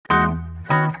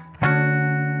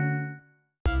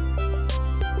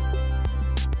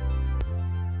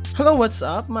Hello, what's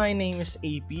up? My name is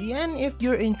AP, and if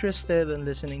you're interested in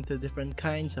listening to different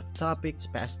kinds of topics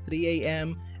past 3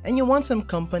 a.m. and you want some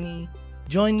company,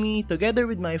 join me together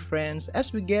with my friends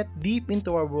as we get deep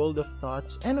into our world of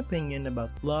thoughts and opinion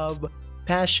about love,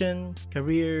 passion,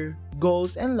 career,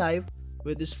 goals, and life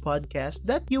with this podcast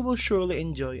that you will surely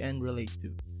enjoy and relate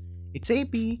to. It's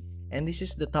AP, and this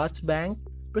is the Thoughts Bank,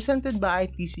 presented by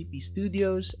TCP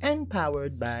Studios and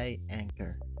powered by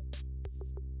Anchor.